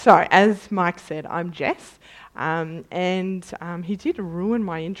So, as Mike said, I'm Jess, and he did ruin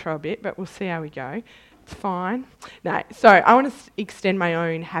my intro a bit, but we'll see how we go. It's fine. No, so I want to extend my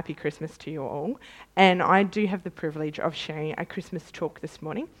own happy Christmas to you all, and I do have the privilege of sharing a Christmas talk this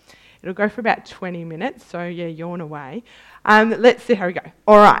morning. It'll go for about 20 minutes, so yeah, yawn away. Let's see how we go.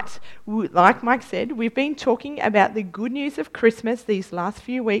 All right, like Mike said, we've been talking about the good news of Christmas these last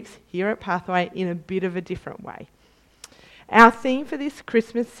few weeks here at Pathway in a bit of a different way. Our theme for this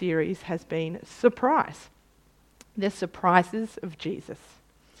Christmas series has been surprise, the surprises of Jesus.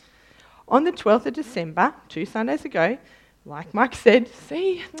 On the 12th of December, 2 Sundays ago, like Mike said,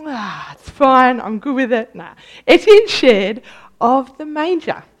 it's fine, I'm good with it. Etienne shared of the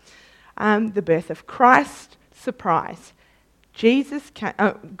manger, the birth of Christ, surprise. He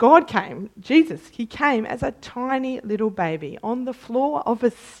came as a tiny little baby on the floor of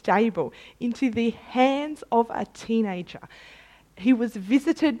a stable into the hands of a teenager. He was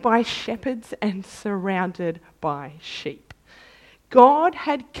visited by shepherds and surrounded by sheep. God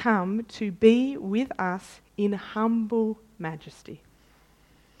had come to be with us in humble majesty.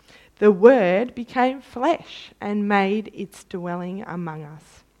 The Word became flesh and made its dwelling among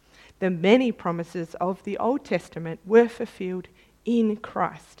us. The many promises of the Old Testament were fulfilled in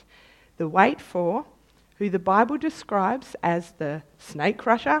Christ. The wait for, who the Bible describes as the snake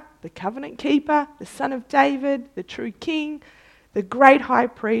crusher, the covenant keeper, the son of David, the true king, the great high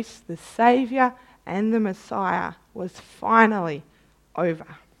priest, the Saviour, and the Messiah, was finally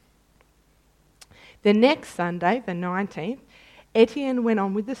over. The next Sunday, the 19th, Etienne went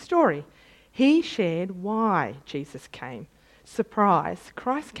on with the story. He shared why Jesus came. Surprise,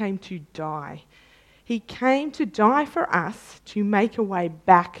 Christ came to die. He came to die for us to make a way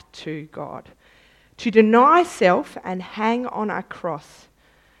back to God, to deny self and hang on a cross,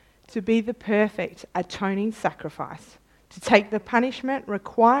 to be the perfect atoning sacrifice, to take the punishment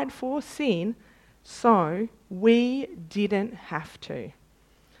required for sin so we didn't have to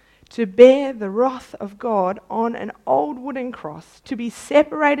bear the wrath of God on an old wooden cross, to be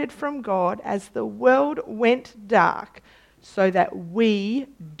separated from God as the world went dark, so that we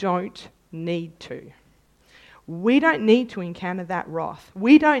don't need to. We don't need to encounter that wrath.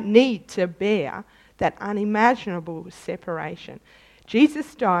 We don't need to bear that unimaginable separation.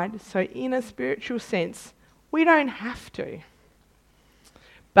 Jesus died, so in a spiritual sense, we don't have to.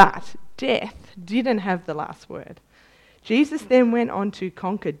 But death didn't have the last word. Jesus then went on to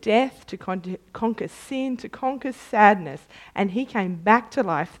conquer death, to conquer sin, to conquer sadness, and he came back to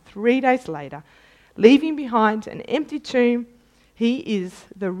life 3 days later, leaving behind an empty tomb. He is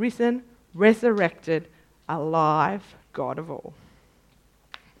the risen, resurrected, alive God of all.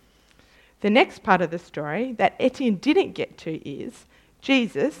 The next part of the story that Etienne didn't get to is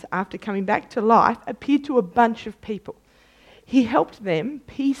Jesus, after coming back to life, appeared to a bunch of people. He helped them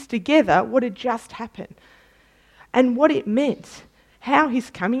piece together what had just happened and what it meant, how his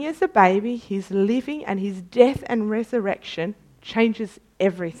coming as a baby, his living, and his death and resurrection changes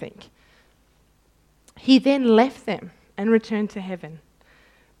everything. He then left them and returned to heaven.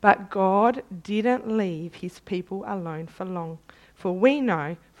 But God didn't leave his people alone for long. For we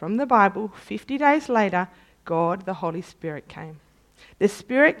know from the Bible, 50 days later, God, the Holy Spirit, came. The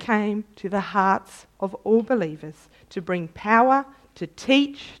Spirit came to the hearts of all believers to bring power, to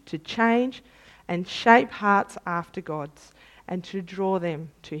teach, to change, and shape hearts after God's, and to draw them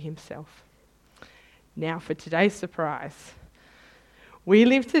to himself. Now for today's surprise. We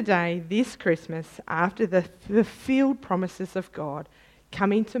live today, this Christmas, after the fulfilled promises of God,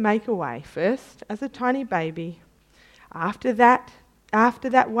 coming to make a way, first as a tiny baby. After that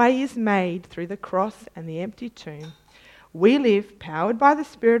way is made through the cross and the empty tomb, we live powered by the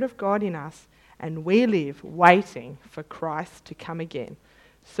Spirit of God in us, and we live waiting for Christ to come again.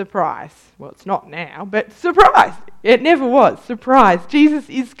 Surprise. Well, it's not now, but surprise. It never was. Surprise. Jesus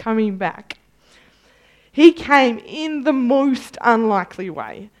is coming back. He came in the most unlikely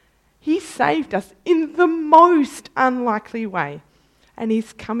way. He saved us in the most unlikely way. And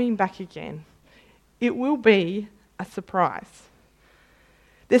he's coming back again. It will be a surprise.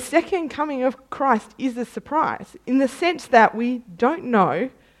 The second coming of Christ is a surprise in the sense that we don't know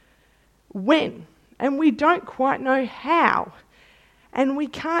when, and we don't quite know how. And we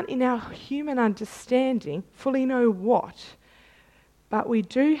can't, in our human understanding, fully know what. But we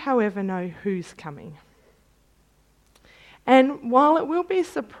do, however, know who's coming. And while it will be a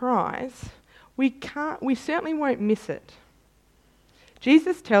surprise, we certainly won't miss it.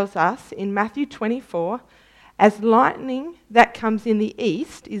 Jesus tells us in Matthew 24, as lightning that comes in the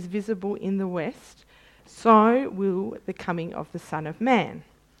east is visible in the west, so will the coming of the Son of Man.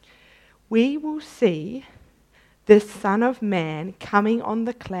 We will see the Son of Man coming on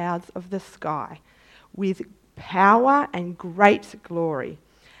the clouds of the sky with power and great glory.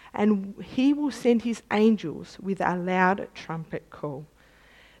 And he will send his angels with a loud trumpet call.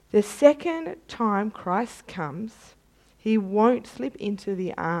 The second time Christ comes, he won't slip into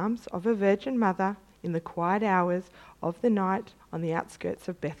the arms of a virgin mother in the quiet hours of the night on the outskirts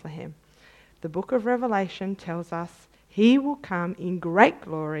of Bethlehem. The book of Revelation tells us he will come in great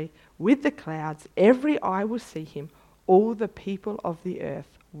glory with the clouds. Every eye will see him. All the people of the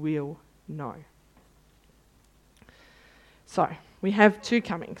earth will know. So, we have two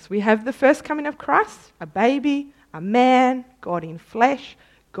comings. We have the first coming of Christ, a baby, a man, God in flesh,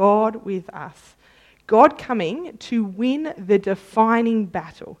 God with us. God coming to win the defining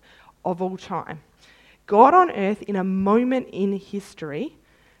battle of all time. God on earth in a moment in history,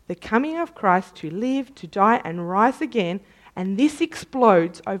 the coming of Christ to live, to die and rise again, and this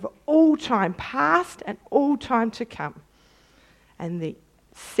explodes over all time past and all time to come. And the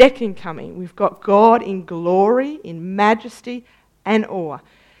second coming, we've got God in glory, in majesty and awe,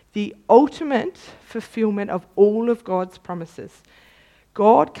 the ultimate fulfillment of all of God's promises.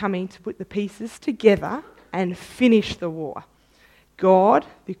 God coming to put the pieces together and finish the war. God,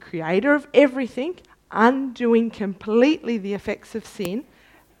 the creator of everything, undoing completely the effects of sin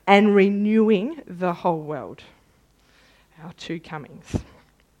and renewing the whole world. Our two comings.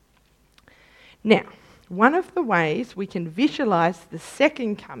 Now, one of the ways we can visualize the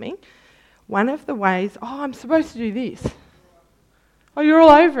second coming, one of the ways, I'm supposed to do this. Oh, you're all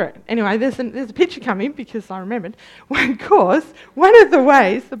over it. Anyway, there's a picture coming because I remembered. Because one of the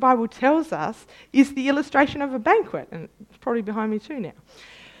ways the Bible tells us is the illustration of a banquet, and it's probably behind me too now.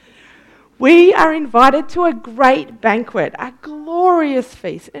 We are invited to a great banquet, a glorious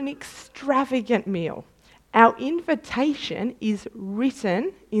feast, an extravagant meal. Our invitation is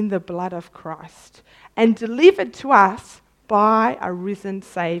written in the blood of Christ and delivered to us by a risen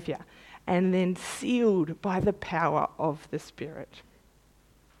Saviour and then sealed by the power of the Spirit.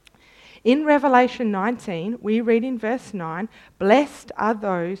 In Revelation 19, we read in verse 9, "Blessed are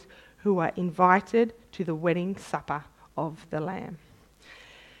those who are invited to the wedding supper of the Lamb."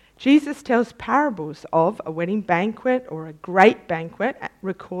 Jesus tells parables of a wedding banquet or a great banquet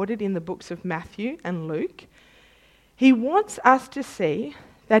recorded in the books of Matthew and Luke. He wants us to see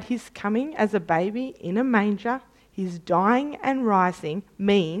that his coming as a baby in a manger, his dying and rising,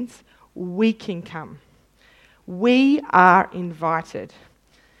 means we can come. We are invited.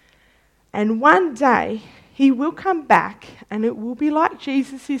 And one day he will come back and it will be like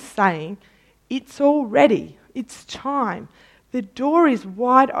Jesus is saying, it's all ready, it's time. The door is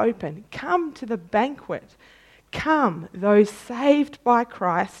wide open. Come to the banquet. Come, those saved by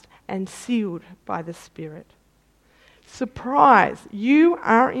Christ and sealed by the Spirit. Surprise, you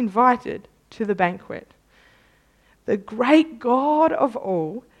are invited to the banquet. The great God of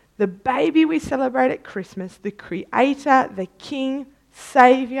all, the baby we celebrate at Christmas, the Creator, the King,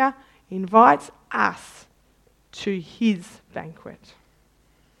 Saviour, invites us to his banquet.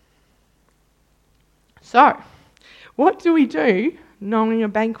 So, what do we do knowing a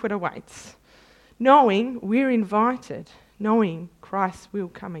banquet awaits? Knowing we're invited, knowing Christ will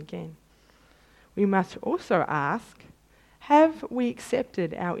come again. We must also ask, have we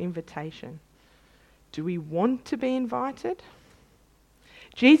accepted our invitation? Do we want to be invited?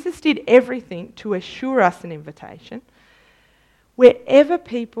 Jesus did everything to assure us an invitation. Wherever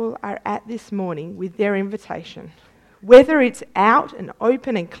people are at this morning with their invitation, whether it's out and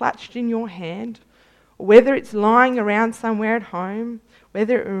open and clutched in your hand, whether it's lying around somewhere at home,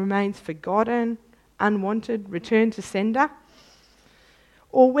 whether it remains forgotten, unwanted, returned to sender,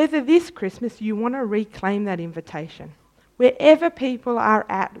 or whether this Christmas you want to reclaim that invitation. Wherever people are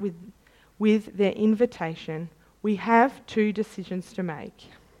at with their invitation, we have two decisions to make.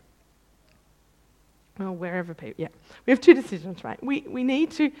 Well, wherever people, we have two decisions to make. We need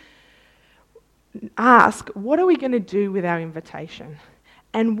to ask, what are we going to do with our invitation?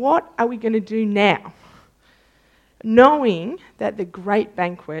 And what are we going to do now? Knowing that the great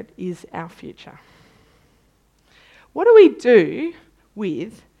banquet is our future. What do we do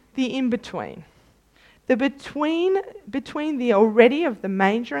with the in-between? The between the already of the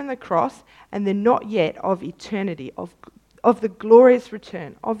manger and the cross and the not yet of eternity, of the glorious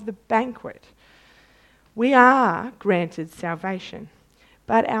return, of the banquet. We are granted salvation,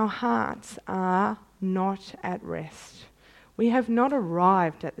 but our hearts are not at rest. We have not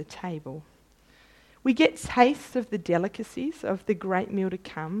arrived at the table. We get tastes of the delicacies of the great meal to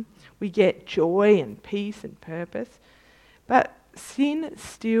come. We get joy and peace and purpose. But sin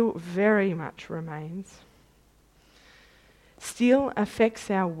still very much remains. Still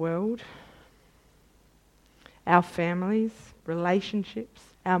affects our world. our families, relationships,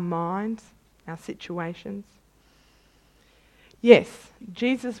 our minds, our situations. Yes,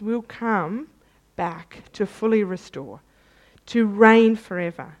 Jesus will come back to fully restore, to reign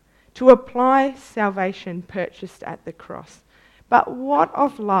forever, to apply salvation purchased at the cross. But what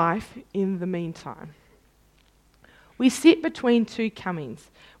of life in the meantime? We sit between two comings.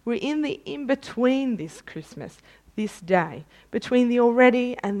 We're in the in-between this Christmas, this day, between the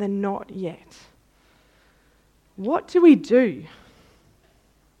already and the not yet. What do we do?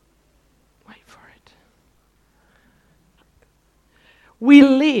 Wait for it. We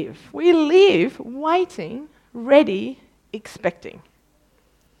live waiting, ready, expecting.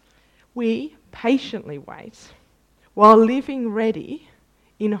 We patiently wait while living ready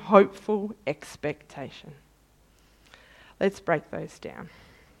in hopeful expectation. Let's break those down.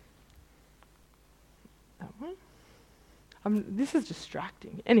 That one. This is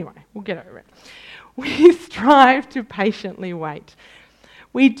distracting. Anyway, we'll get over it. We strive to patiently wait.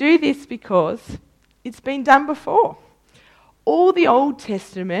 We do this because it's been done before. All the Old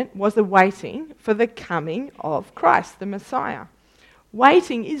Testament was a waiting for the coming of Christ, the Messiah.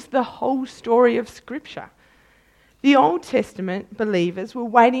 Waiting is the whole story of Scripture. The Old Testament believers were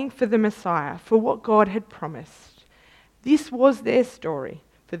waiting for the Messiah, for what God had promised. This was their story.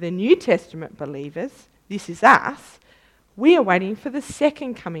 For the New Testament believers, this is us, we are waiting for the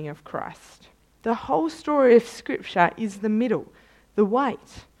second coming of Christ. The whole story of Scripture is the middle, the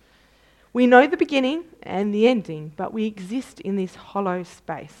wait. We know the beginning and the ending, but we exist in this hollow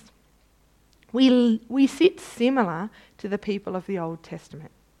space. We sit similar to the people of the Old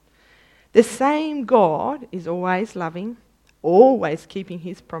Testament. The same God is always loving, always keeping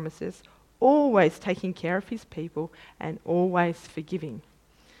his promises, always taking care of his people, and always forgiving.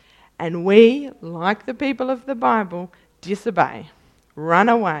 And we, like the people of the Bible, disobey, run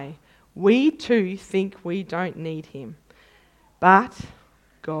away. We too think we don't need him. But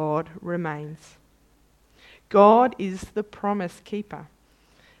God remains. God is the promise keeper,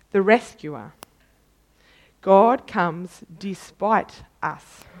 the rescuer. God comes despite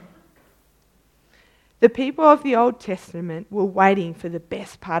us. The people of the Old Testament were waiting for the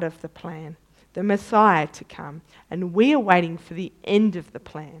best part of the plan, the Messiah to come, and we are waiting for the end of the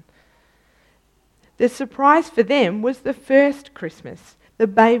plan. The surprise for them was the first Christmas, the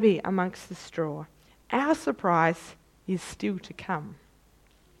baby amongst the straw. Our surprise is still to come.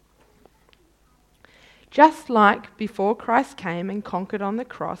 Just like before Christ came and conquered on the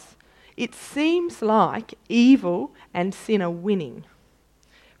cross, it seems like evil and sin are winning.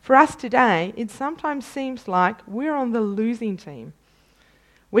 For us today, it sometimes seems like we're on the losing team.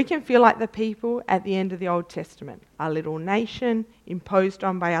 We can feel like the people at the end of the Old Testament, a little nation imposed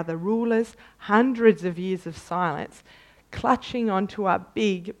on by other rulers, hundreds of years of silence, clutching onto a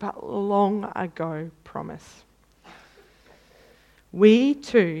big but long ago promise. We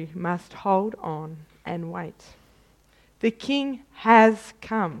too must hold on and wait. The King has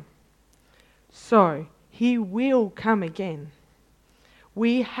come, so he will come again.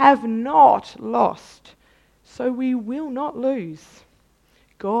 We have not lost, so we will not lose.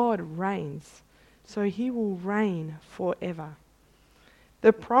 God reigns, so he will reign forever.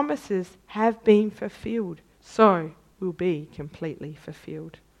 The promises have been fulfilled, so will be completely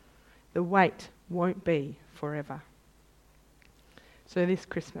fulfilled. The wait won't be forever. So this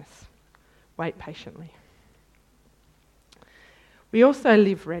Christmas, wait patiently. We also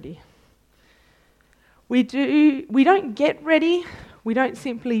live ready. We don't get ready. We don't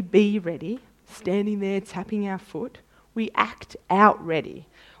simply be ready, standing there tapping our foot. We act out ready.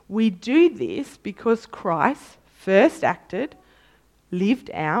 We do this because Christ first acted, lived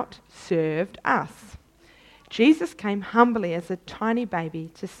out, served us. Jesus came humbly as a tiny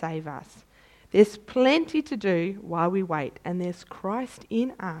baby to save us. There's plenty to do while we wait, and there's Christ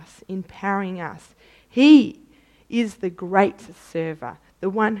in us, empowering us. He is the great server, the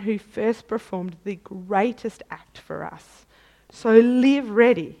one who first performed the greatest act for us. So live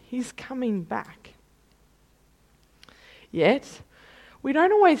ready. He's coming back. Yet, we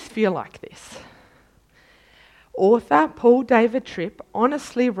don't always feel like this. Author Paul David Tripp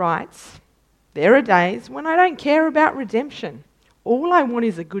honestly writes, "There are days when I don't care about redemption. All I want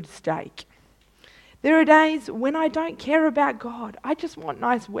is a good steak. There are days when I don't care about God. I just want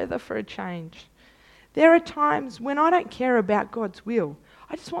nice weather for a change. There are times when I don't care about God's will.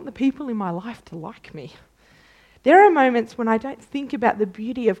 I just want the people in my life to like me. There are moments when I don't think about the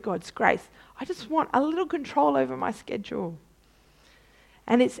beauty of God's grace. I just want a little control over my schedule."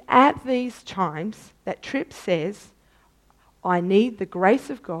 And it's at these times that Tripp says, "I need the grace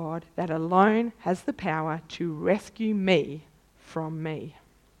of God that alone has the power to rescue me from me."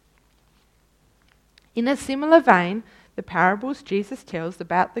 In a similar vein, the parables Jesus tells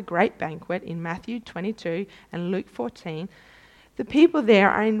about the great banquet in Matthew 22 and Luke 14, the people there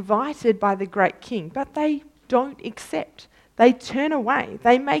are invited by the great king, but they don't accept. They turn away.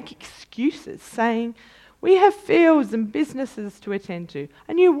 They make excuses, saying, "We have fields and businesses to attend to,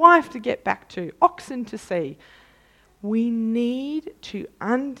 a new wife to get back to, oxen to see." We need to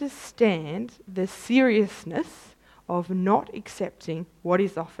understand the seriousness of not accepting what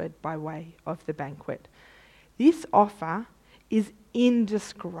is offered by way of the banquet. This offer is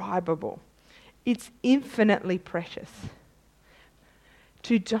indescribable. It's infinitely precious.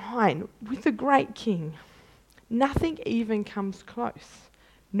 To dine with the great king, nothing even comes close.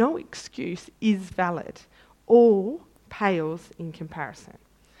 No excuse is valid. All pales in comparison.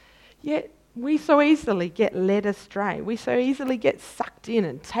 Yet we so easily get led astray. We so easily get sucked in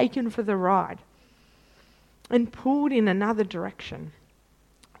and taken for the ride and pulled in another direction.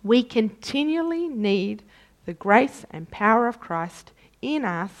 We continually need the grace and power of Christ in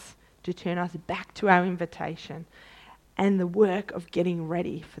us to turn us back to our invitation and the work of getting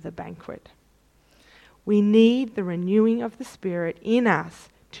ready for the banquet. We need the renewing of the Spirit in us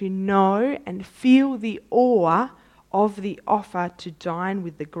to know and feel the awe of the offer to dine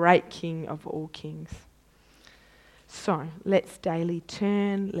with the great King of all kings. So let's daily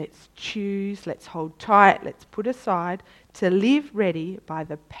turn, let's choose, let's hold tight, let's put aside to live ready by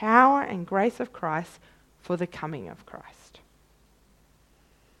the power and grace of Christ for the coming of Christ.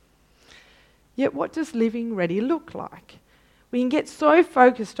 Yet what does living ready look like? We can get so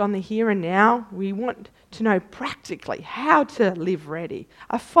focused on the here and now, we want to know practically how to live ready.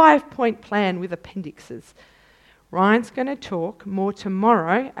 A 5-point plan with appendixes. Ryan's going to talk more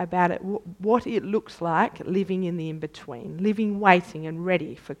tomorrow about what it looks like living in the in-between, living waiting and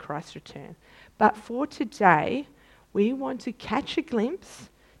ready for Christ's return. But for today, we want to catch a glimpse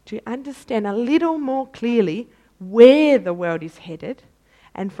to understand a little more clearly where the world is headed,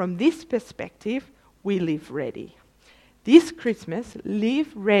 and from this perspective, we live ready. This Christmas,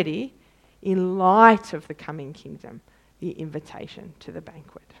 live ready in light of the coming kingdom, the invitation to the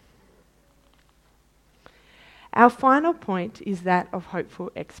banquet. Our final point is that of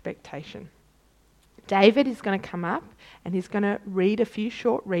hopeful expectation. David is going to come up and he's going to read a few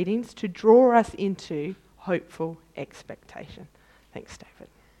short readings to draw us into hopeful expectation. Thanks, David.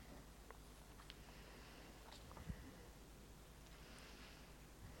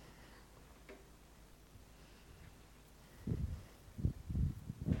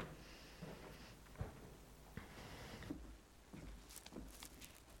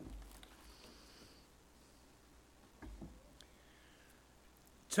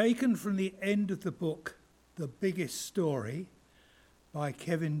 Taken from the end of the book, The Biggest Story, by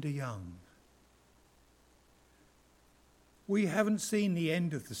Kevin DeYoung. We haven't seen the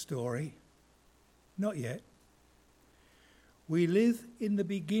end of the story. Not yet. We live in the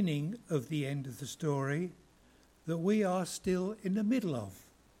beginning of the end of the story that we are still in the middle of.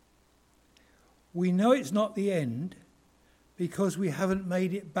 We know it's not the end because we haven't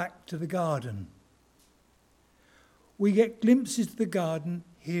made it back to the garden. We get glimpses of the garden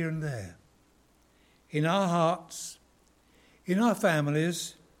here and there, in our hearts, in our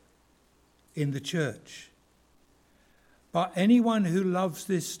families, in the church. But anyone who loves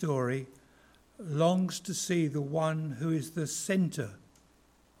this story longs to see the one who is the centre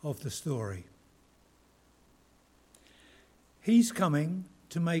of the story. He's coming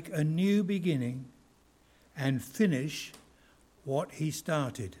to make a new beginning and finish what he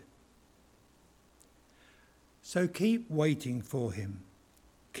started. So keep waiting for him.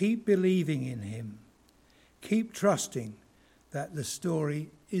 Keep believing in him. Keep trusting that the story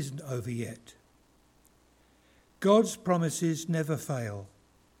isn't over yet. God's promises never fail,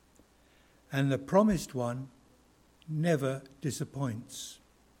 and the promised one never disappoints.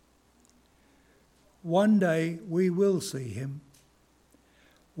 One day we will see him.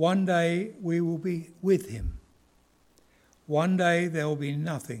 One day we will be with him. One day there will be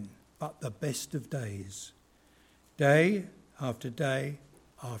nothing but the best of days. Day after day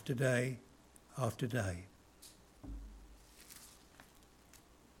after day after day.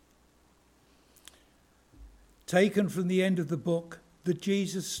 Taken from the end of the book, The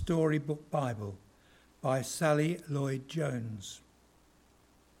Jesus Storybook Bible, by Sally Lloyd-Jones.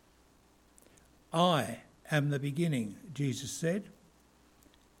 I am the beginning, Jesus said,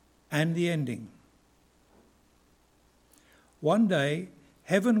 and the ending. One day,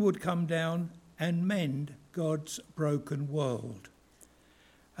 heaven would come down and mend God's broken world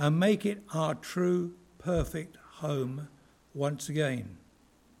and make it our true, perfect home once again.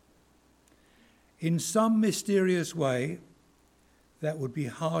 In some mysterious way that would be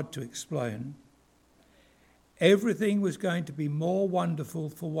hard to explain, Everything was going to be more wonderful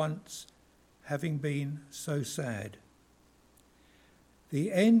for once, having been so sad.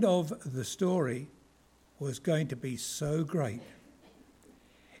 The end of the story was going to be so great.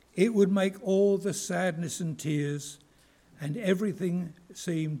 It would make all the sadness and tears and everything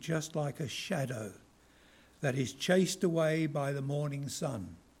seem just like a shadow that is chased away by the morning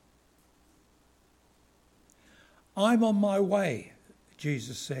sun. I'm on my way,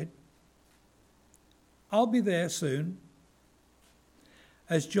 Jesus said. I'll be there soon.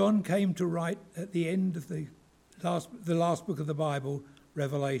 As John came to write at the end of the last book of the Bible,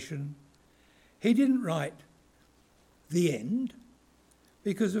 Revelation, he didn't write the end,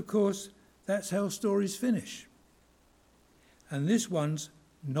 because of course that's how stories finish. And this one's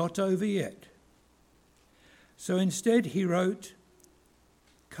not over yet. So instead he wrote,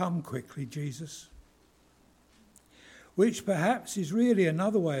 "Come quickly, Jesus," which perhaps is really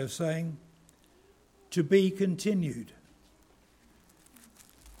another way of saying, to be continued.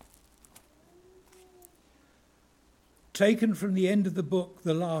 Taken from the end of the book,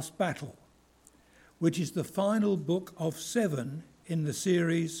 The Last Battle, which is the final book of 7 in the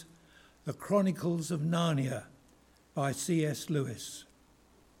series The Chronicles of Narnia by C.S. Lewis.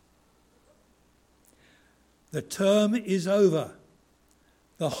 The term is over.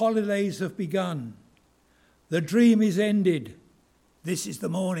 The holidays have begun. The dream is ended. This is the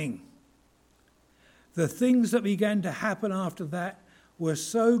morning. The things that began to happen after that were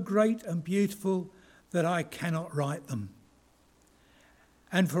so great and beautiful that I cannot write them.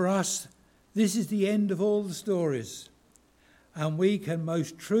 And for us, this is the end of all the stories. And we can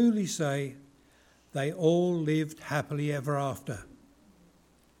most truly say they all lived happily ever after.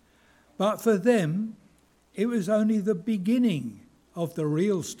 But for them, it was only the beginning of the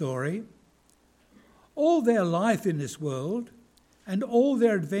real story. All their life in this world and all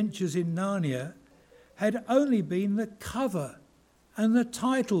their adventures in Narnia had only been the cover and the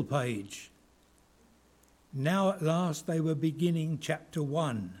title page. Now at last they were beginning chapter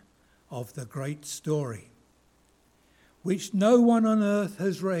 1 of the great story, which no one on earth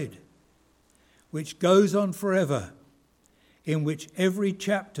has read, which goes on forever, in which every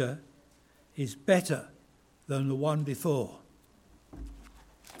chapter is better than the one before.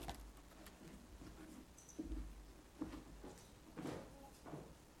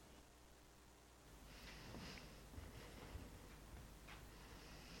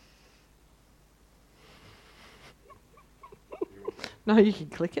 No, you can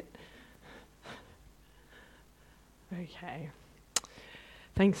click it. Okay.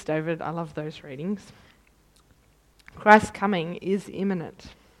 Thanks, David. I love those readings. Christ's coming is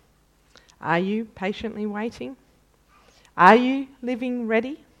imminent. Are you patiently waiting? Are you living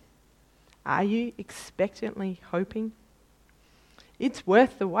ready? Are you expectantly hoping? It's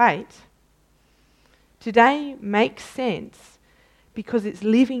worth the wait. Today makes sense because it's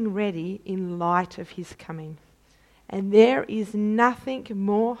living ready in light of his coming. And there is nothing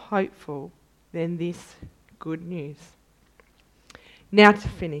more hopeful than this good news. Now to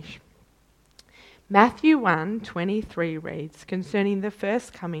finish. Matthew 1:23 reads, concerning the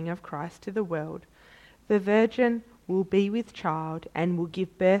first coming of Christ to the world, the virgin will be with child and will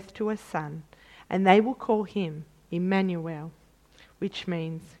give birth to a son, and they will call him Emmanuel, which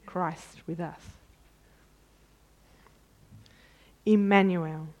means Christ with us.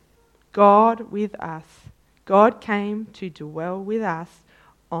 Emmanuel, God with us. God came to dwell with us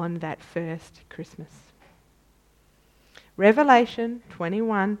on that first Christmas. Revelation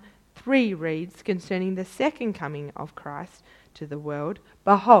 21:3 reads concerning the second coming of Christ to the world,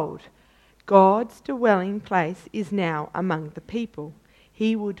 behold, God's dwelling place is now among the people.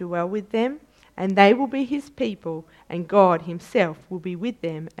 He will dwell with them, and they will be his people, and God himself will be with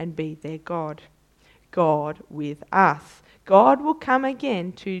them and be their God. God with us. God will come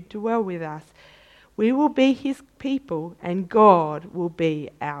again to dwell with us. We will be his people, and God will be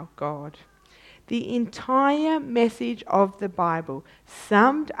our God. The entire message of the Bible,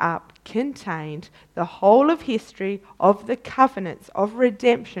 summed up, contained the whole of history of the covenants of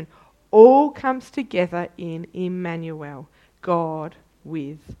redemption, all comes together in Emmanuel, God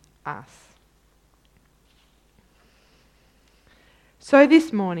with us. So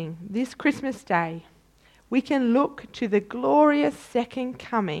this morning, this Christmas day, we can look to the glorious second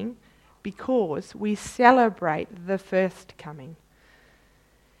coming because we celebrate the first coming.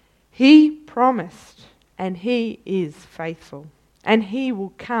 He promised, and he is faithful, and he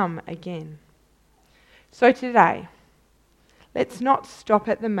will come again. So today, let's not stop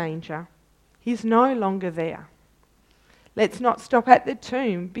at the manger. He's no longer there. Let's not stop at the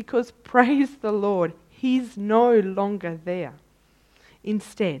tomb because, praise the Lord, he's no longer there.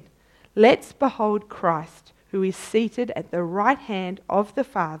 Instead, let's behold Christ, who is seated at the right hand of the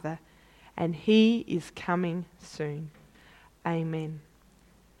Father, and he is coming soon. Amen.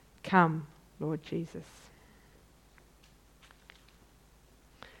 Come, Lord Jesus.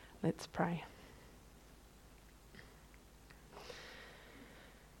 Let's pray.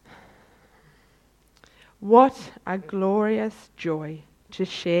 What a glorious joy to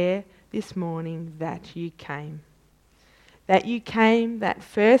share this morning that you came. That you came that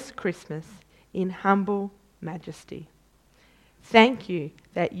first Christmas in humble majesty. Thank you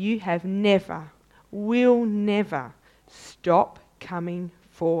that you have never, will never stop coming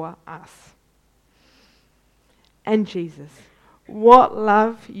for us. And Jesus, what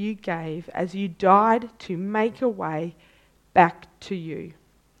love you gave as you died to make a way back to you.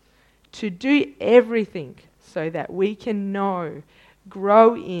 To do everything so that we can know,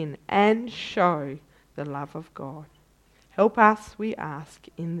 grow in and show the love of God. Help us, we ask,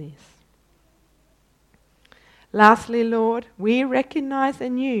 in this. Lastly, Lord, we recognize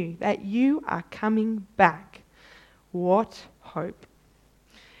anew that you are coming back. What hope.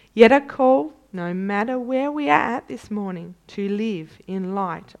 Yet a call, no matter where we are at this morning, to live in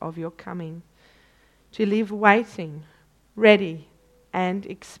light of your coming. To live waiting, ready, and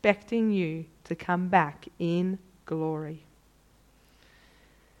expecting you to come back in glory.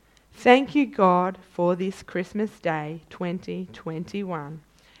 Thank you, God, for this Christmas Day 2021,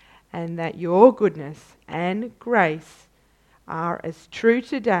 and that your goodness and grace are as true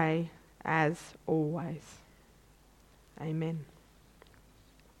today as always. Amen.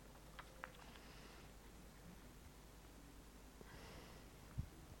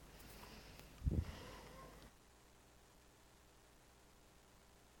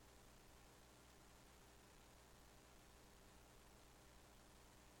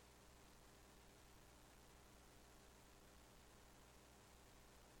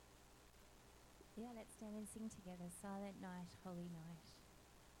 Yeah, let's stand and sing together. Silent night, holy night.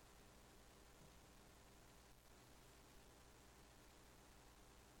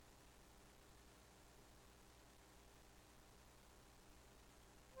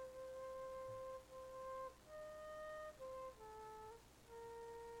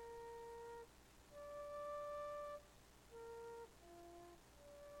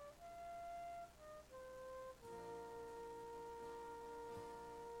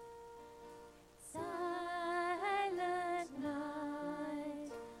 Silent night.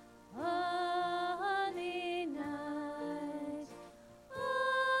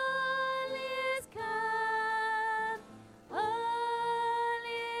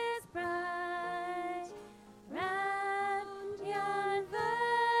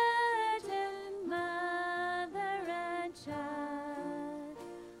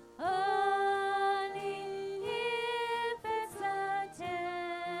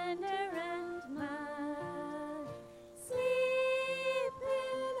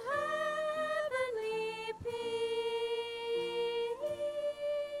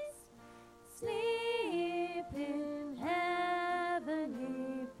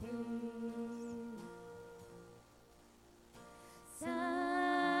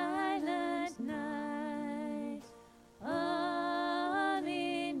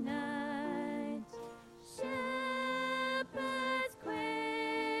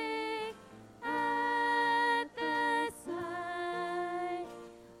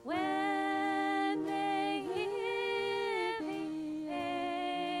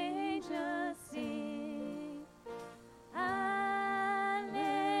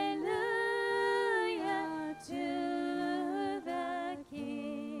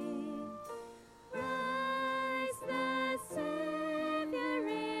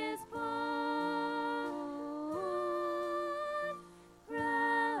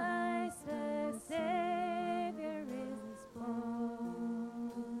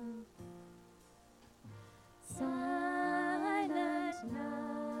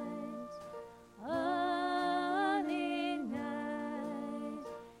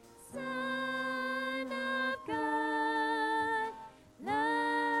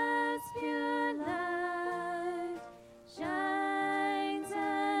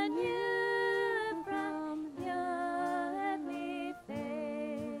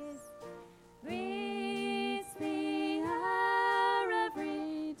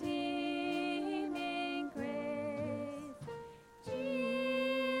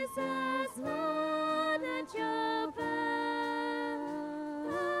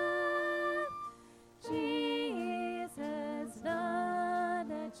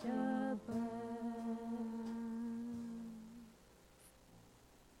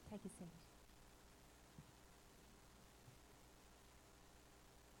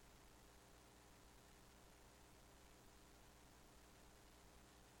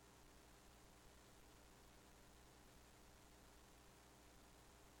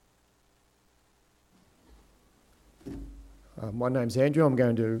 My name's Andrew. I'm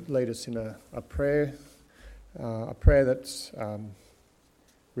going to lead us in a prayer that's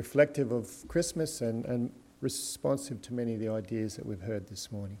reflective of Christmas and responsive to many of the ideas that we've heard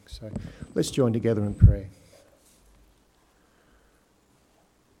this morning. So let's join together in prayer.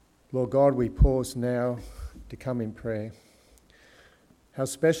 Lord God, we pause now to come in prayer. How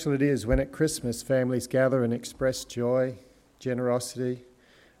special it is when at Christmas families gather and express joy, generosity,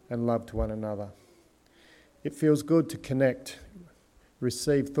 and love to one another. It feels good to connect,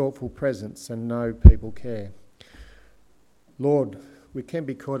 receive thoughtful presents, and know people care. Lord, we can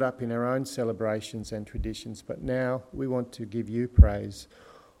be caught up in our own celebrations and traditions, but now we want to give you praise,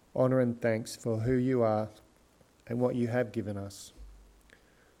 honour and thanks for who you are and what you have given us.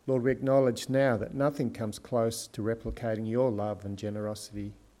 Lord, we acknowledge now that nothing comes close to replicating your love and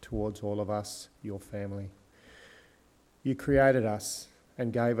generosity towards all of us, your family. You created us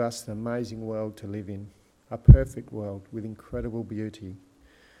and gave us an amazing world to live in, a perfect world with incredible beauty.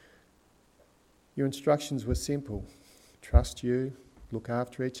 Your instructions were simple: trust you, look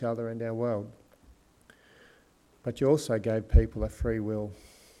after each other and our world. But you also gave people a free will.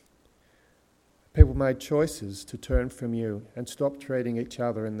 People made choices to turn from you and stop treating each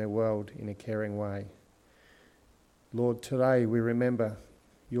other and their world in a caring way. Lord, today we remember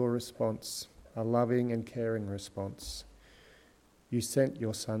your response, a loving and caring response. You sent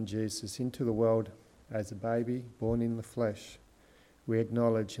your Son Jesus into the world as a baby born in the flesh. We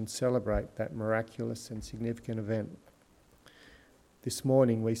acknowledge and celebrate that miraculous and significant event. This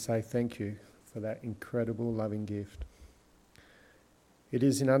morning we say thank you for that incredible loving gift. It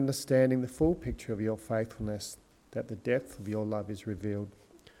is in understanding the full picture of your faithfulness that the depth of your love is revealed.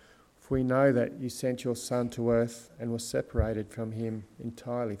 For we know that you sent your Son to earth and were separated from him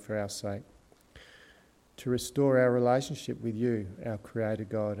entirely for our sake, to restore our relationship with you, our Creator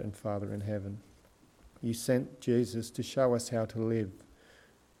God and Father in heaven. You sent Jesus to show us how to live,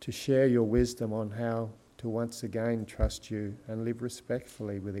 to share your wisdom on how to once again trust you and live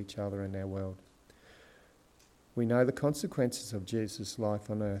respectfully with each other in our world. We know the consequences of Jesus' life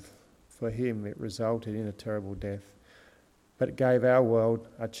on earth. For him it resulted in a terrible death, but it gave our world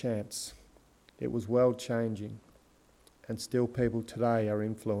a chance. It was world-changing, and still people today are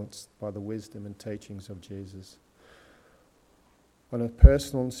influenced by the wisdom and teachings of Jesus. On a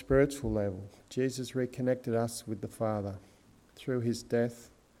personal and spiritual level, Jesus reconnected us with the Father through his death,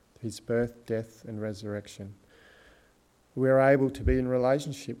 his birth, death and resurrection. We are able to be in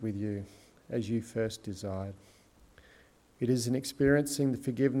relationship with you as you first desired. It is in experiencing the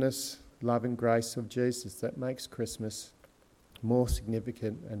forgiveness, love and grace of Jesus that makes Christmas more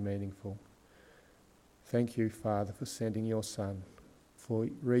significant and meaningful. Thank you, Father, for sending your Son, for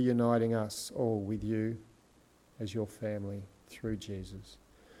reuniting us all with you as your family through Jesus.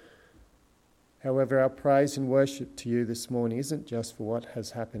 However, our praise and worship to you this morning isn't just for what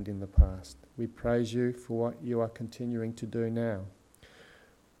has happened in the past. We praise you for what you are continuing to do now,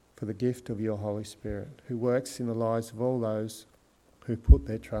 for the gift of your Holy Spirit, who works in the lives of all those who put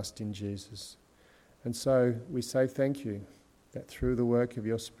their trust in Jesus. And so we say thank you that through the work of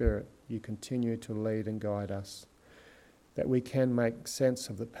your Spirit, you continue to lead and guide us, that we can make sense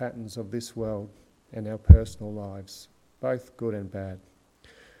of the patterns of this world and our personal lives, both good and bad,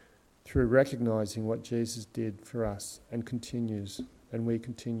 through recognising what Jesus did for us and we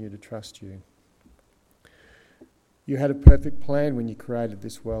continue to trust you. You had a perfect plan when you created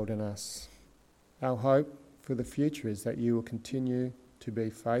this world and us. Our hope for the future is that you will continue to be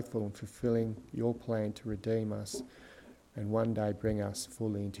faithful in fulfilling your plan to redeem us and one day bring us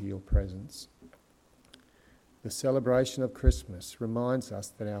fully into your presence. The celebration of Christmas reminds us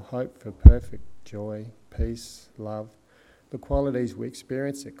that our hope for perfect joy, peace, love, the qualities we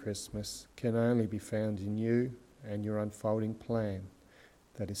experience at Christmas can only be found in you and your unfolding plan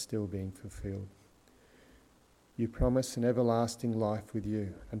that is still being fulfilled. You promise an everlasting life with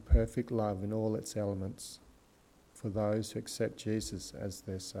you and perfect love in all its elements for those who accept Jesus as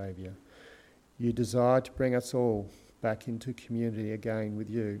their Saviour. You desire to bring us all back into community again with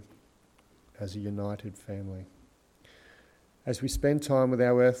you as a united family. As we spend time with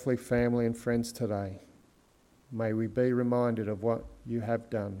our earthly family and friends today, may we be reminded of what you have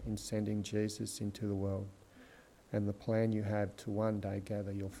done in sending Jesus into the world and the plan you have to one day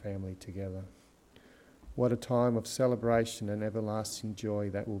gather your family together. What a time of celebration and everlasting joy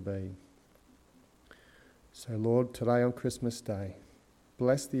that will be. So Lord, today on Christmas Day,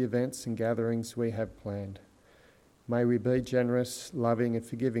 bless the events and gatherings we have planned. May we be generous, loving and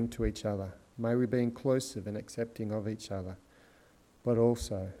forgiving to each other. May we be inclusive and accepting of each other, but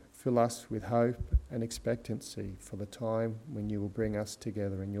also fill us with hope and expectancy for the time when you will bring us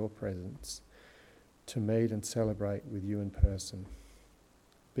together in your presence to meet and celebrate with you in person.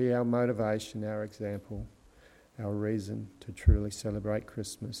 Be our motivation, our example, our reason to truly celebrate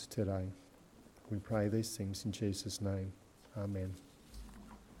Christmas today. We pray these things in Jesus' name. Amen.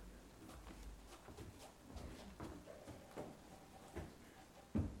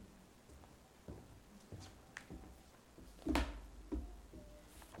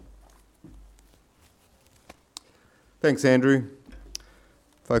 Thanks, Andrew.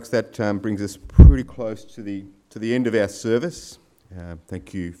 Folks, that brings us pretty close to the end of our service.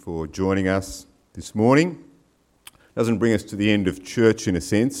 Thank you for joining us this morning. Doesn't bring us to the end of church in a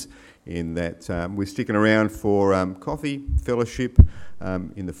sense, in that we're sticking around for coffee, fellowship,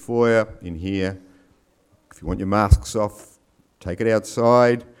 in the foyer, in here. If you want your masks off, take it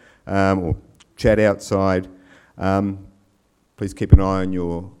outside, or chat outside. Please keep an eye on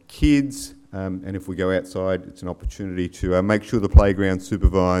your kids. And if we go outside, it's an opportunity to make sure the playground's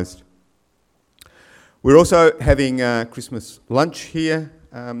supervised. We're also having Christmas lunch here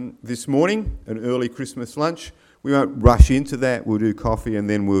this morning, an early Christmas lunch. We won't rush into that. We'll do coffee and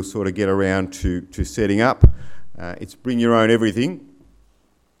then we'll sort of get around to setting up. It's bring your own everything.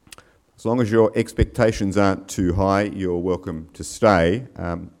 As long as your expectations aren't too high, you're welcome to stay.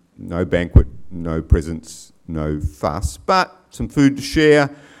 No banquet, no presents, no fuss, but some food to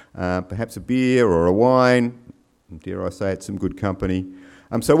share. Perhaps a beer or a wine, dare I say it, some good company.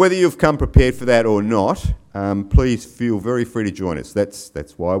 So whether you've come prepared for that or not, please feel very free to join us.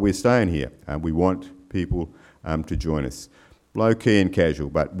 That's why we're staying here. We want people to join us. Low key and casual,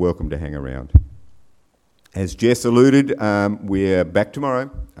 but welcome to hang around. As Jess alluded, we're back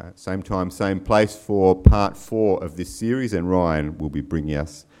tomorrow, same time, same place for part 4 of this series, and Ryan will be bringing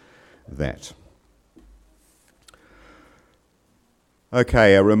us that.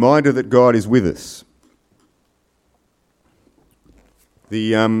 Okay, a reminder that God is with us.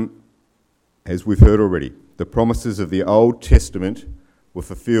 As we've heard already, the promises of the Old Testament were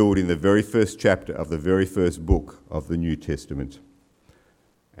fulfilled in the very first chapter of the very first book of the New Testament.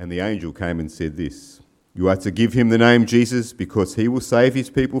 And the angel came and said this: "You are to give him the name Jesus, because he will save his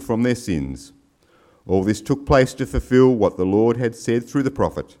people from their sins." All this took place to fulfill what the Lord had said through the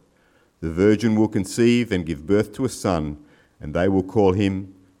prophet. "The virgin will conceive and give birth to a son, and they will call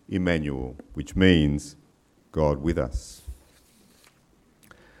him Emmanuel," which means God with us.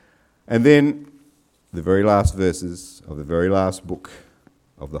 And then the very last verses of the very last book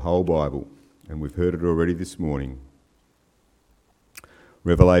of the whole Bible, and we've heard it already this morning.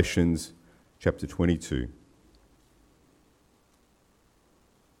 Revelations chapter 22.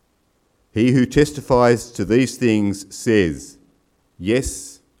 "He who testifies to these things says,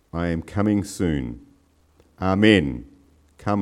 'Yes, I am coming soon.' Amen.